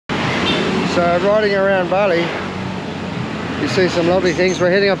So riding around Bali, you see some lovely things. We're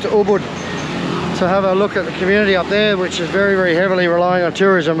heading up to Ubud to have a look at the community up there, which is very, very heavily relying on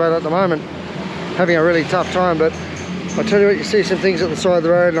tourism, but at the moment having a really tough time. But I'll tell you what, you see some things at the side of the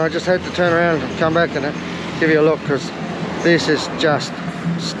road, and I just had to turn around and come back and give you a look, because this is just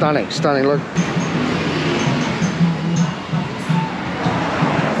stunning, stunning. Look.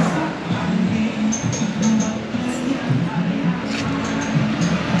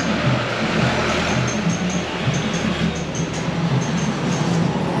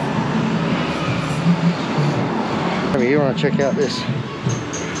 You want to check out this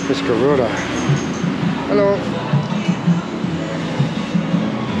garuda. Hello.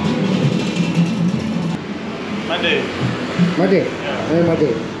 Monday. Monday. Yeah. Hey,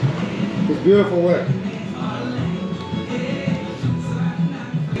 Monday. It's beautiful work.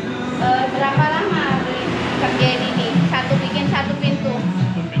 Berapa lama kerjain ini? Bikin satu pintu.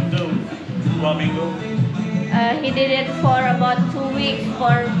 Satu pintu. 2 minggu. He did it for about 2 weeks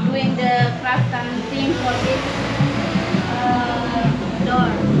for doing the craft and thing for this door.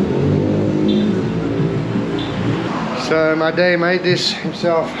 So my day made this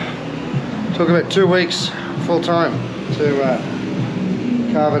himself. Took about 2 weeks full time to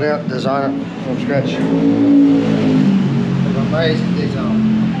carve it out, design it from scratch. Amazing detail.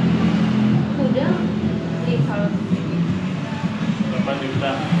 Udah, di kalau. Berapa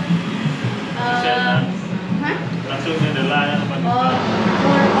juta? Langsung nilai apa? Oh,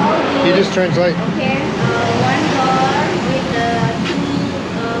 for all the. You just translate. Okay, one door with the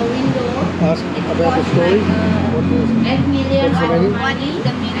 2 windows. Ask about the story. What is 8 million. What's the meaning? What is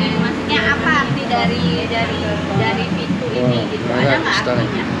the meaning? Maksudnya apa arti dari pintu ini gitu? Wow, Ada that's nggak stunning.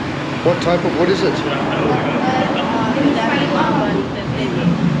 artinya? What type of wood is it?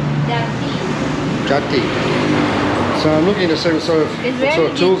 Jati. So I'm looking to see what sort of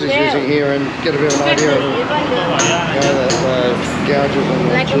tools he's using here and get a bit of an idea of the gouges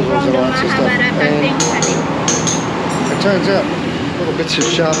and the chisels and all that sort of stuff. And it turns out little bits of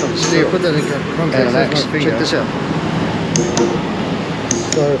sharpened steel. Put that in context. And an axe. Check this out.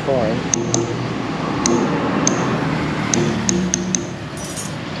 So fine.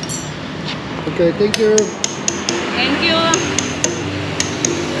 Okay, thank you. Thank you.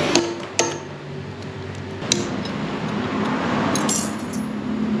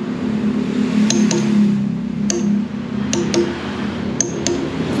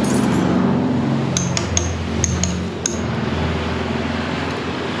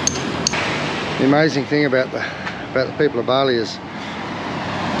 The amazing thing about the people of Bali is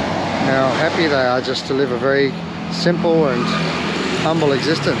how happy they are just to live a very simple and humble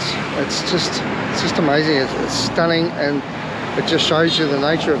existence. It's just amazing. It's stunning, and it just shows you the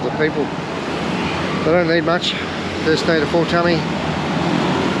nature of the people. They don't need much. They just need a full tummy,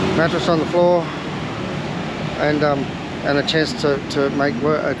 mattress on the floor, and a chance to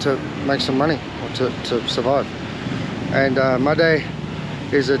make some money, or to survive. And my day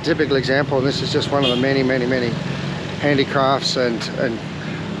is a typical example, and this is just one of the many handicrafts and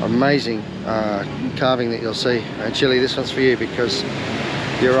amazing carving that you'll see. And Chile, this one's for you, because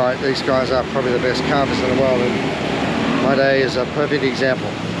you're right, these guys are probably the best carvers in the world, and my day is a perfect example.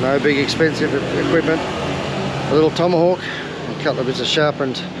 No big expensive equipment, a little tomahawk, a couple of bits of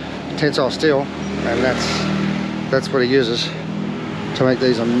sharpened tensile steel, and that's what he uses to make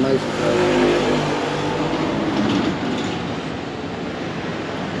these amazing.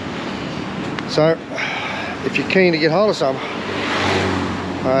 So, if you're keen to get hold of some,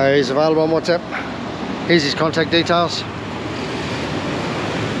 he's available on WhatsApp. Here's his contact details.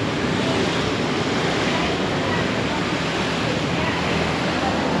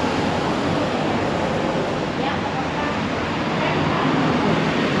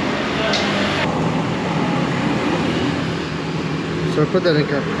 So put that in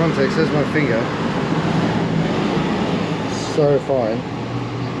context, there's my finger. So fine.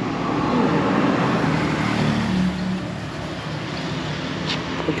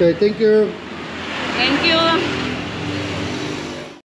 Okay, thank you. Thank you.